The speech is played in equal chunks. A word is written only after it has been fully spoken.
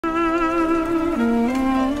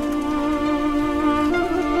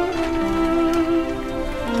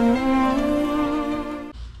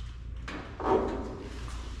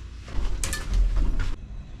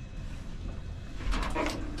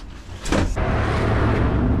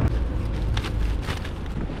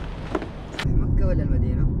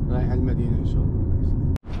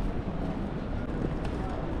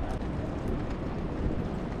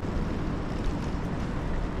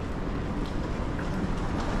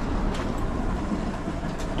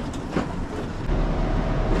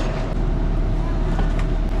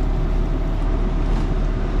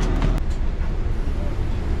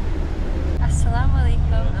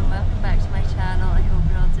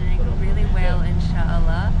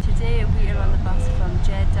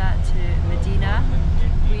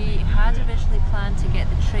plan to get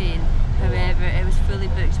the train. However, it was fully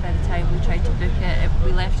booked by the time we tried to book it.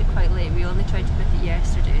 We left it quite late. We only tried to book it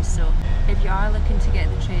yesterday, so if you are looking to get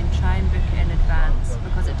the train, try and book it in advance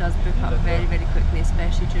because it does book up very, very quickly,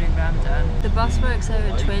 especially during Ramadan. The bus works out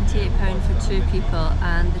at £28 for 2 people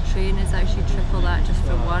and the train is actually triple that just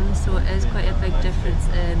for one, so it is quite a big difference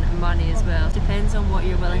in money as well. Depends on what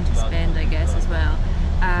you're willing to spend, I guess, as well.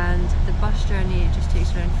 And the bus journey just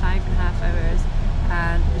takes around 5.5 hours.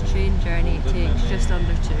 And the train journey takes just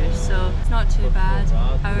under 2, so it's not too bad.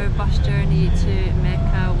 Our bus journey to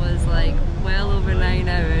Mecca was like well over 9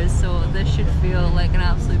 hours, so this should feel like an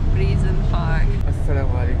absolute breeze in the park.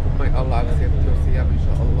 Assalamu alaikum, may Allah accept your siyam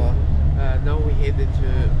inshallah. Now we headed to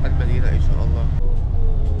Medina inshallah.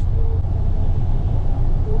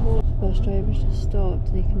 Bus drivers just stopped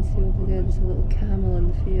and you can see over there there's a little camel in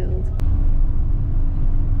the field.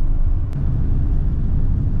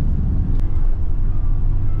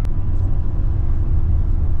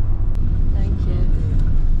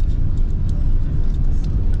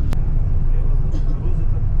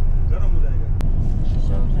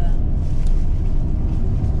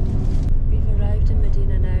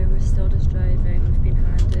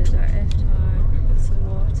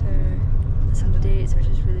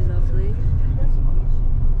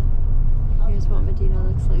 Medina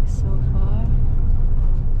looks like so far.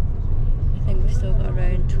 I think we've still got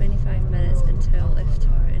around 25 minutes until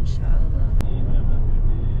Iftar, inshallah.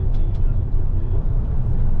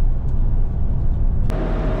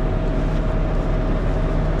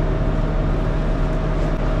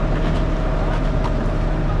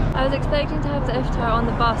 I was expecting to have the Iftar on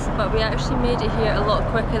the bus, but we actually made it here a lot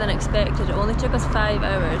quicker than expected. It only took us 5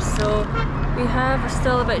 hours, so we have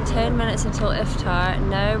still about 10 minutes until Iftar.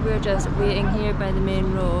 Now we're just waiting here by the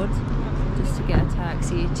main road just to get a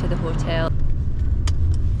taxi to the hotel.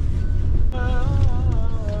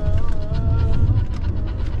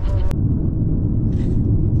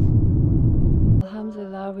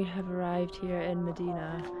 Alhamdulillah, we have arrived here in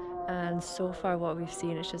Medina, and so far what we've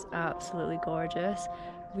seen is just absolutely gorgeous.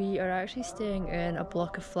 We are actually staying in a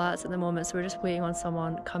block of flats at the moment, so we're just waiting on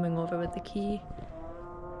someone coming over with the key.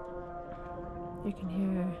 You can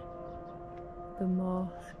hear the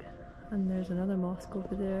mosque, and there's another mosque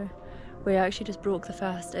over there. We actually just broke the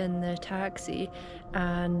fast in the taxi,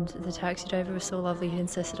 and the taxi driver was so lovely, he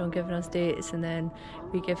insisted on giving us dates, and then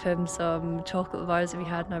we give him some chocolate bars that we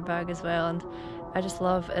had in our bag as well. And I just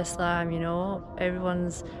love Islam, you know,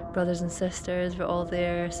 everyone's brothers and sisters, we're all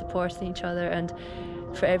there supporting each other, and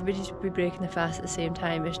for everybody to be breaking the fast at the same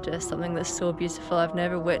time is just something that's so beautiful. I've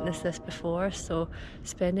never witnessed this before, so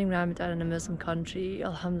spending Ramadan in a Muslim country,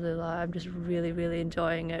 alhamdulillah, I'm just really, really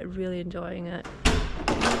enjoying it, really enjoying it.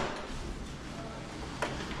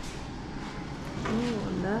 Oh,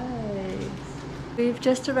 nice. We've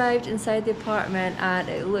just arrived inside the apartment and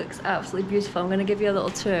it looks absolutely beautiful. I'm going to give you a little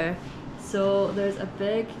tour. So there's a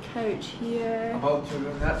big couch here. About to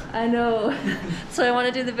ruin that. I know. So I want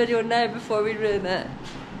to do the video now before we ruin it.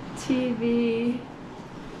 TV.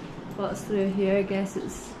 What's through here? I guess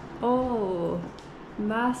it's... Oh,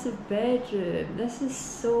 massive bedroom. This is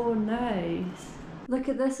so nice. Look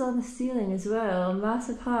at this on the ceiling as well. A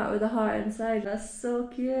massive heart with a heart inside. That's so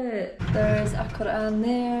cute. There's a Quran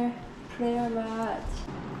there. Prayer mat.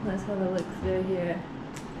 Let's have a look through here.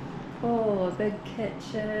 Oh, a big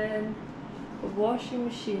kitchen. A washing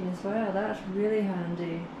machine as well, that's really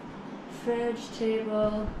handy. Fridge,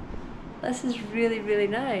 table. This is really, really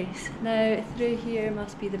nice. Now through here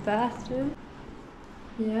must be the bathroom.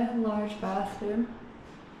 Yeah, large bathroom.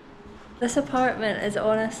 This apartment is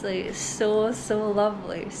honestly so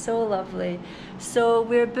lovely, so lovely. So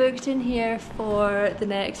we're booked in here for the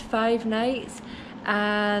next 5 nights,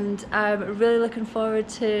 and I'm really looking forward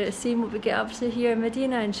to seeing what we get up to here in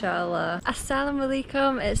Medina, inshallah. Assalamu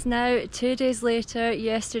alaikum. It's now 2 days later.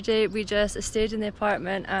 Yesterday we just stayed in the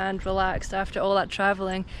apartment and relaxed after all that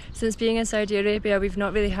travelling. Since being in Saudi Arabia, we've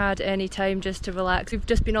not really had any time just to relax. We've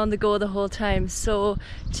just been on the go the whole time. So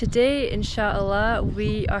today, inshallah,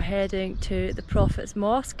 we are heading to the Prophet's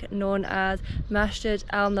Mosque, known as Masjid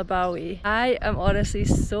Al-Nabawi. I am honestly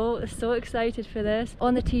so excited for this.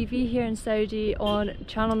 On the TV here in Saudi, on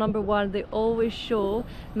channel number 1, they always show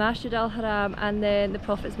Masjid Al-Haram and then the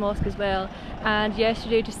Prophet's Mosque as well. And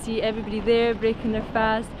yesterday, to see everybody there breaking their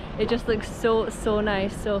fast, it just looks so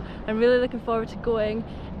nice. So I'm really looking forward to going.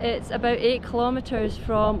 It's about 8 kilometers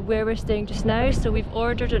from where we're staying just now, so we've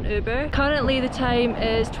ordered an Uber. Currently the time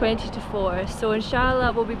is 20 to 4, so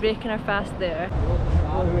inshallah we'll be breaking our fast there.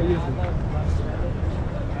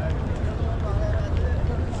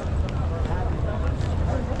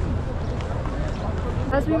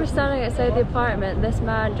 As we were standing outside the apartment, this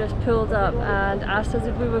man just pulled up and asked us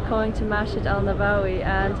if we were going to Masjid al-Nabawi,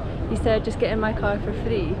 and he said just get in my car for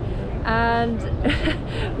free. And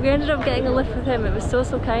we ended up getting a lift with him. It was so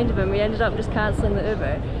kind of him. We ended up just cancelling the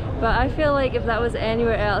Uber. But I feel like if that was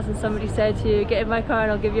anywhere else and somebody said to you, get in my car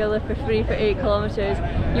and I'll give you a lift for free for 8 kilometres,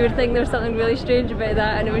 you would think there was something really strange about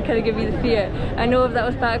that, and it would kind of give you the fear. I know if that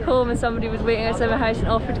was back home and somebody was waiting outside my house and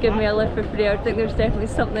offered to give me a lift for free, I would think there was definitely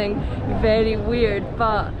something very weird.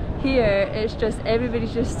 But here, it's just,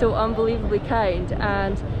 everybody's just so unbelievably kind,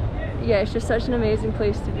 and yeah, it's just such an amazing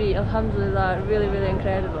place to be. Alhamdulillah, really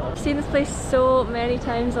incredible. I've seen this place so many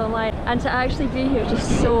times online, and to actually be here is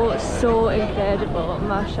just so incredible,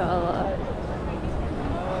 mashallah.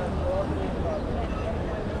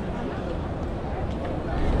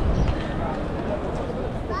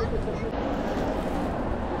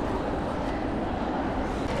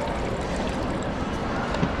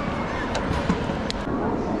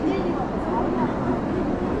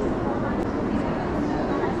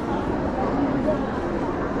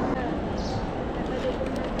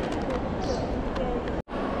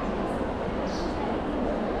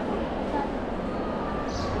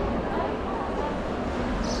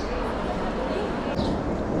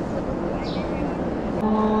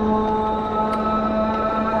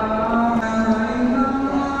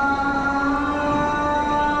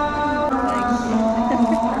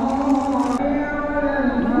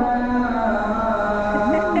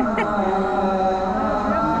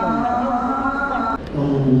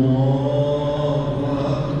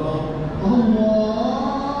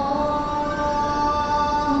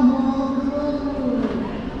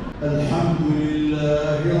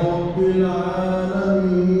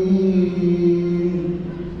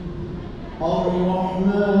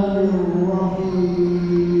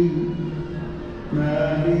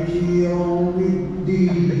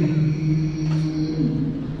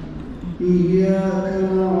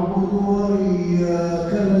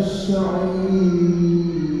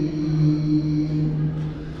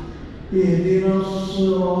 اهدنا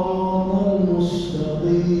الصراط المستقيم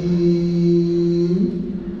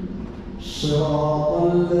صراط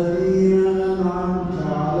الذين أنعمت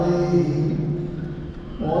عليهم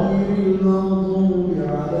غير المغضوب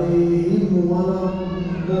عليهم ولا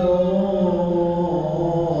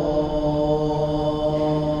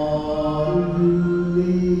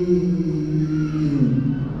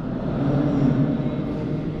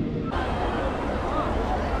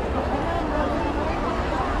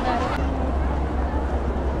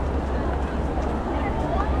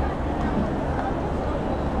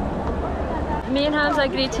Me and Hamza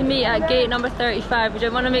agreed to meet at gate number 35. We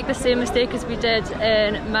didn't want to make the same mistake as we did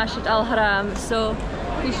in Masjid al-Haram, so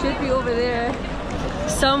we should be over there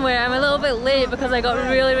somewhere. I'm a little bit late because I got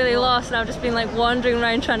really lost and I've just been like wandering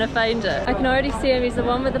around trying to find it. I can already see him, he's the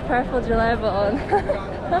one with the purple jaleba on.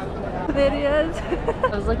 There he is.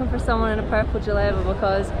 I was looking for someone in a purple jaleba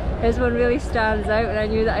because his one really stands out, and I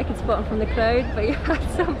knew that I could spot him from the crowd, but he had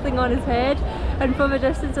something on his head, and from a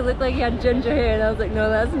distance it looked like he had ginger hair, and I was like, no,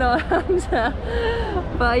 that's not Hamza.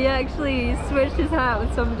 But he actually switched his hat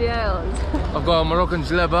with somebody else. I've got a Moroccan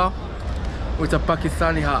jaleba with a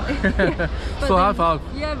Pakistani hat. So half.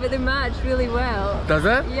 Yeah, but they match really well. Does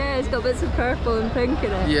it? Yeah, it's got bits of purple and pink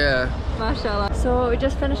in it. Yeah. Mashallah. So we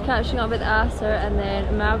just finished catching up with Asr and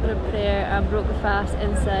then Maghrib prayer and broke the fast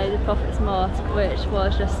inside the Prophet's mosque, which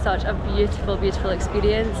was just such a beautiful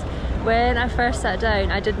experience. When I first sat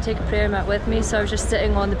down, I didn't take a prayer mat with me, so I was just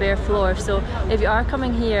sitting on the bare floor. So if you are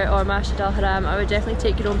coming here or Masjid al-Haram, I would definitely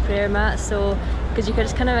take your own prayer mat, so because you could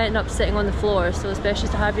just kind of end up sitting on the floor, so especially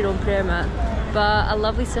to have your own prayer mat. But a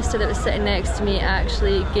lovely sister that was sitting next to me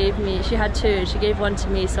actually gave me, she had two, she gave one to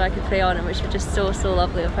me so I could pray on it, which was just so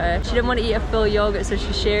lovely of her. She didn't want to eat a full yogurt, so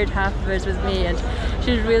she shared half of hers with me, and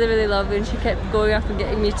she was really lovely, and she kept going up and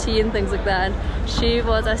getting me tea and things like that. And she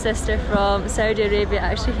was a sister from Saudi Arabia,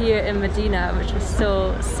 actually here in Medina, which was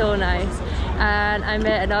so nice. And I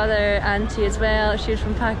met another auntie as well. She was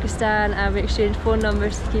from Pakistan, and we exchanged phone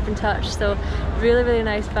numbers to keep in touch, so really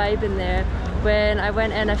nice vibe in there. When I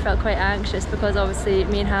went in, I felt quite anxious because obviously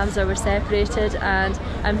me and Hamza were separated and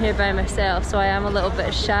I'm here by myself, so I am a little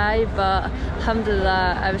bit shy, but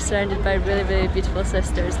alhamdulillah I was surrounded by really beautiful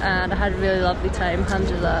sisters and I had a really lovely time,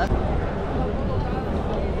 alhamdulillah.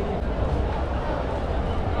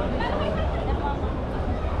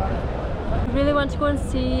 I really want to go and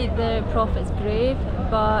see the Prophet's grave,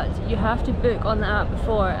 but you have to book on the app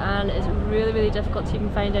before, and it's really difficult to even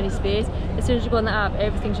find any space. As soon as you go on the app,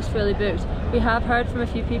 everything's just fully booked. We have heard from a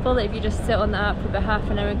few people that if you just sit on the app for about half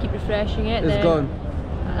an hour and keep refreshing it, it's then gone.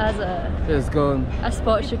 as It's gone. a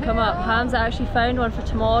spot should come up. Hamza actually found one for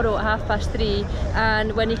tomorrow at 3:30,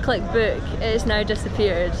 and when he clicked book, it has now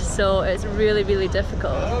disappeared. So it's really, really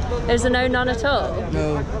difficult. Is there now none at all?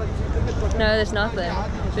 No. No, there's nothing.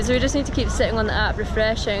 So we just need to keep sitting on the app,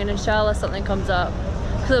 refreshing, and inshallah something comes up.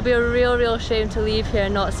 Because it'll be a real, real shame to leave here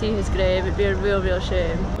and not see his grave. It'd be a real, real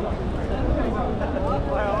shame.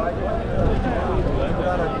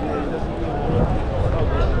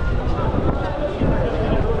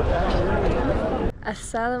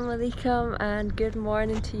 Assalamu alaikum and good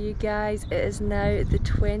morning to you guys. It is now the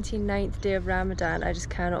 29th day of Ramadan. I just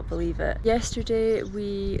cannot believe it. Yesterday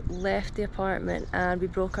we left the apartment and we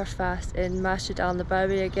broke our fast in Masjid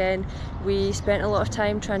al-Nabawi again. We spent a lot of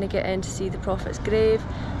time trying to get in to see the Prophet's grave,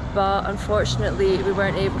 but unfortunately we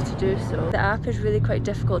weren't able to do so. The app is really quite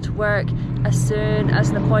difficult to work. As soon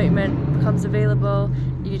as an appointment becomes available,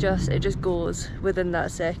 it just goes within that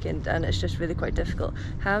second, and it's just really quite difficult.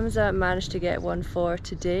 Hamza managed to get one for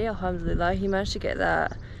today, alhamdulillah. He managed to get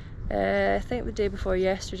that I think the day before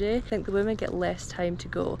yesterday. I think the women get less time to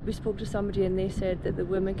go. We spoke to somebody and they said that the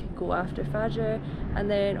women can go after Fajr and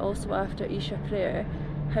then also after Isha prayer.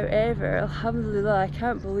 However, alhamdulillah, I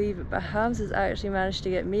can't believe it, but Hamza's actually managed to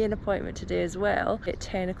get me an appointment today as well at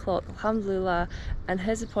 10 o'clock, alhamdulillah, and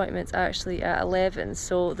his appointment's actually at 11,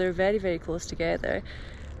 so they're very, very close together.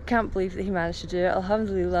 Can't believe that he managed to do it,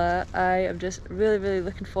 alhamdulillah. I am just really, really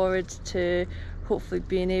looking forward to hopefully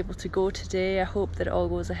being able to go today. I hope that it all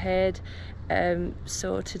goes ahead.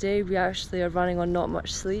 So today we actually are running on not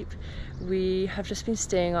much sleep. We have just been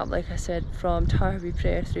staying up, like I said, from Tahajjud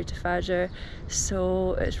prayer through to Fajr.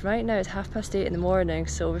 So it's right now, it's 8:30 in the morning,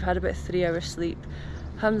 so we've had about 3 hours sleep.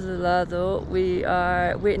 Alhamdulillah though, we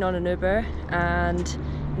are waiting on an Uber and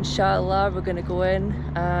inshallah we're going to go in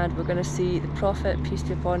and we're going to see the Prophet, peace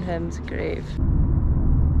be upon him's grave.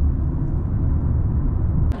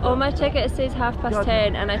 On my ticket it says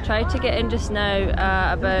 10:30 and I tried to get in just now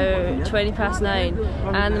at about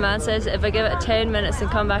 9:20 and the man says if I give it 10 minutes and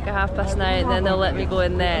come back at 9:30 then they'll let me go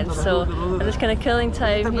in then. So I'm just kind of killing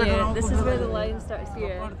time here. This is where the line starts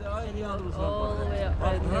here, all the way up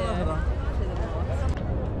around there to the mosque.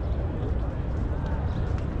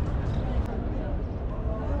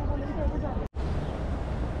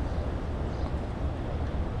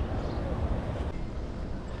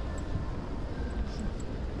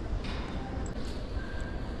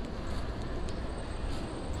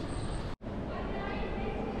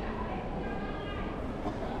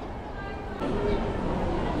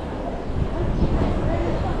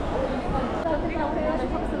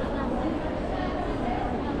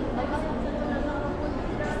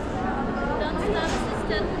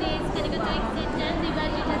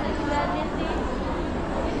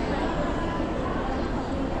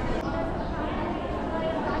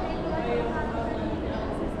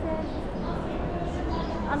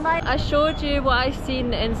 I showed you what I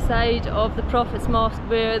seen inside of the Prophet's mosque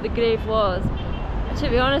where the grave was. To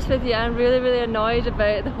be honest with you, I'm really, really annoyed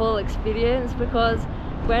about the whole experience because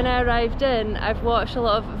when I arrived in, I've watched a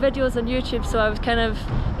lot of videos on YouTube, so I was kind of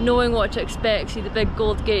knowing what to expect, see the big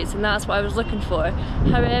gold gates, and that's what I was looking for.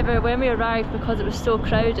 However, when we arrived, because it was so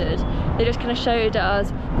crowded, they just kind of shouted at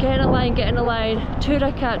us, get in a line, 2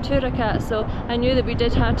 rakat, 2 rakat. So I knew that we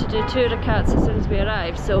did have to do 2 rakats as soon as we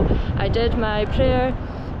arrived. So I did my prayer,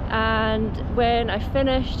 and when I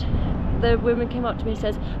finished, the woman came up to me and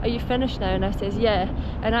says, are you finished now? And I says, yeah.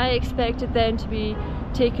 And I expected them to be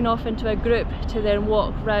taken off into a group to then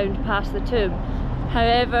walk round past the tomb.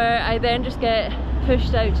 However, I then just get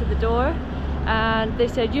pushed out to the door and they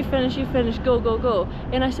said, you finish, go, go, go.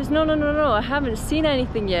 And I says, no, I haven't seen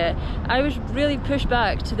anything yet. I was really pushed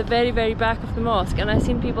back to the very, very back of the mosque and I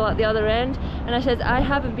seen people at the other end and I said, I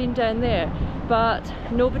haven't been down there. But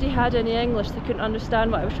nobody had any English, they couldn't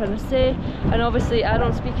understand what I was trying to say, and obviously I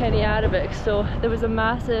don't speak any Arabic, so there was a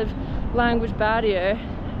massive language barrier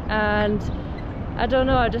and I don't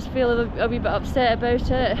know, I just feel a wee bit upset about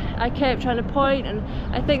it. I kept trying to point and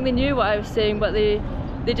I think they knew what I was saying, but they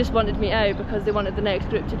just wanted me out because they wanted the next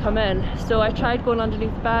group to come in. So I tried going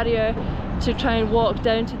underneath the barrier to try and walk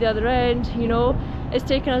down to the other end, you know. It's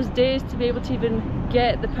taken us days to be able to even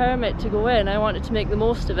get the permit to go in. I wanted to make the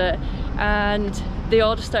most of it and they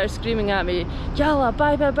all just started screaming at me, Yalla,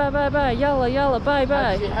 bye, bye, bye, bye, bye, Yalla, Yalla, bye,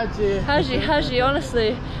 bye. Haji, Haji, Haji.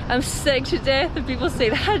 Honestly, I'm sick to death of people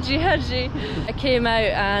saying Haji, Haji. I came out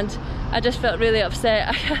and I just felt really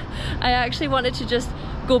upset. I actually wanted to just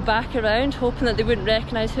go back around hoping that they wouldn't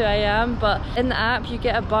recognise who I am, but in the app you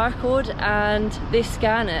get a barcode and they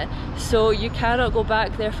scan it, so you cannot go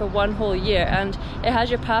back there for 1 whole year, and it has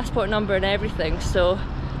your passport number and everything. So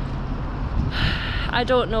I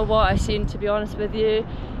don't know what I seen, to be honest with you.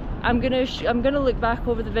 I'm gonna look back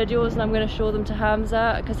over the videos and I'm gonna show them to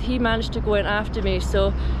Hamza, because he managed to go in after me,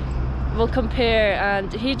 so we'll compare.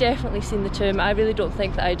 And he definitely seen the tomb. I really don't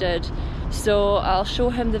think that I did, so I'll show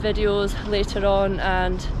him the videos later on,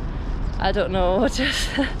 and I don't know, just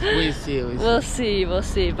we'll see.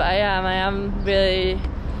 But I am really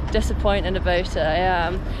disappointed about it. I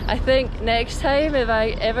am. I think next time, if I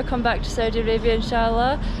ever come back to Saudi Arabia,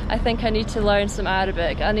 inshallah, I think I need to learn some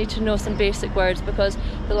Arabic. I need to know some basic words, because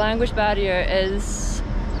the language barrier is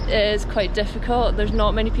quite difficult. There's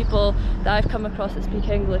not many people that I've come across that speak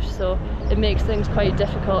English, so it makes things quite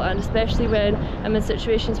difficult, and especially when I'm in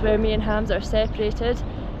situations where me and Hamza are separated,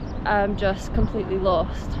 I'm just completely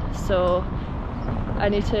lost. So I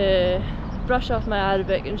need to brush off my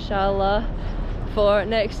Arabic, inshallah, for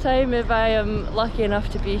next time if I am lucky enough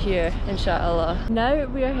to be here, inshallah. Now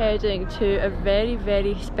we are heading to a very,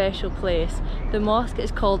 very special place. The mosque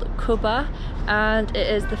is called Quba, and it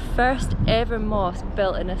is the first ever mosque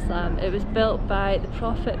built in Islam. It was built by the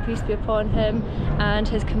Prophet, peace be upon him, and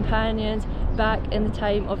his companions back in the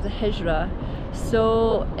time of the Hijrah.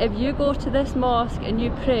 So if you go to this mosque and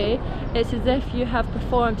you pray, it's as if you have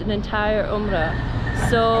performed an entire Umrah.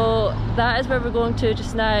 So that is where we're going to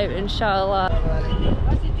just now, inshallah.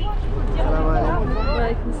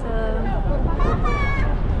 Walaikum salam.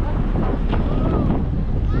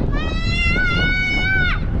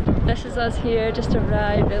 This is us here, just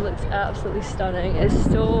arrived. It looks absolutely stunning. It's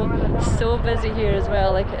so busy here as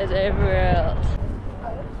well, like it is everywhere else.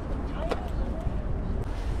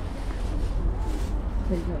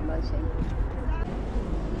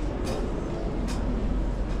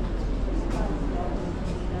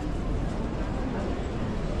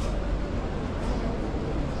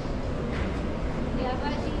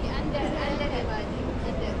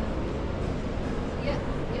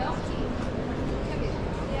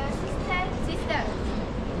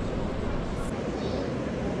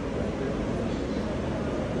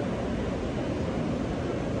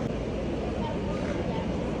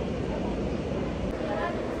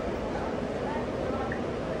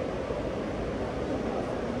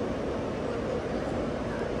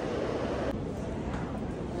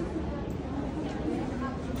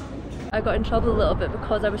 I got in trouble a little bit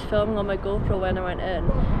because I was filming on my GoPro when I went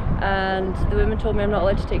in, and the woman told me I'm not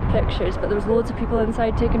allowed to take pictures, but there was loads of people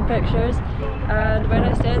inside taking pictures. And when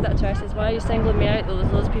I said that to her, I said, "Why are you singling me out though?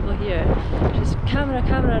 There's loads of people here." She said, camera,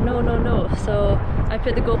 no. So I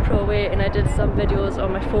put the GoPro away and I did some videos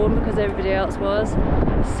on my phone because everybody else was.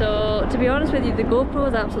 So to be honest with you, the GoPro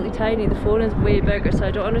is absolutely tiny, the phone is way bigger, so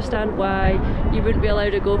I don't understand why you wouldn't be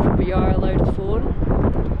allowed a GoPro but you are allowed a phone.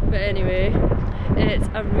 But anyway, it's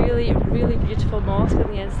a really, really beautiful mosque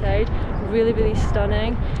on the inside, really, really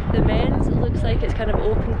stunning. The men's looks like it's kind of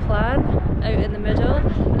open plan out in the middle,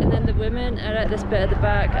 and then the women are at this bit at the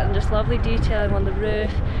back, and just lovely detailing on the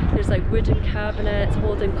roof. There's like wooden cabinets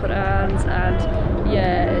holding Qur'ans, and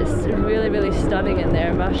yeah, it's really, really stunning in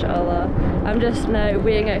there, mashallah. I'm just now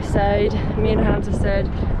waiting outside. Me and Hamza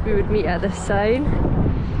said we would meet at this sign,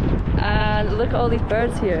 and look at all these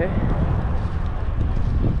birds here.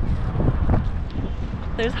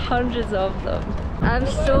 There's hundreds of them. I'm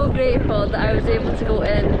so grateful that I was able to go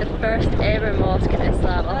in the first ever mosque in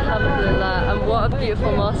Islam, alhamdulillah, and what a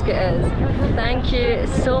beautiful mosque it is. Thank you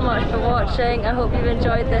so much for watching. I hope you've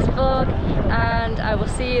enjoyed this vlog, and I will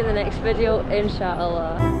see you in the next video,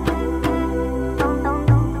 inshallah.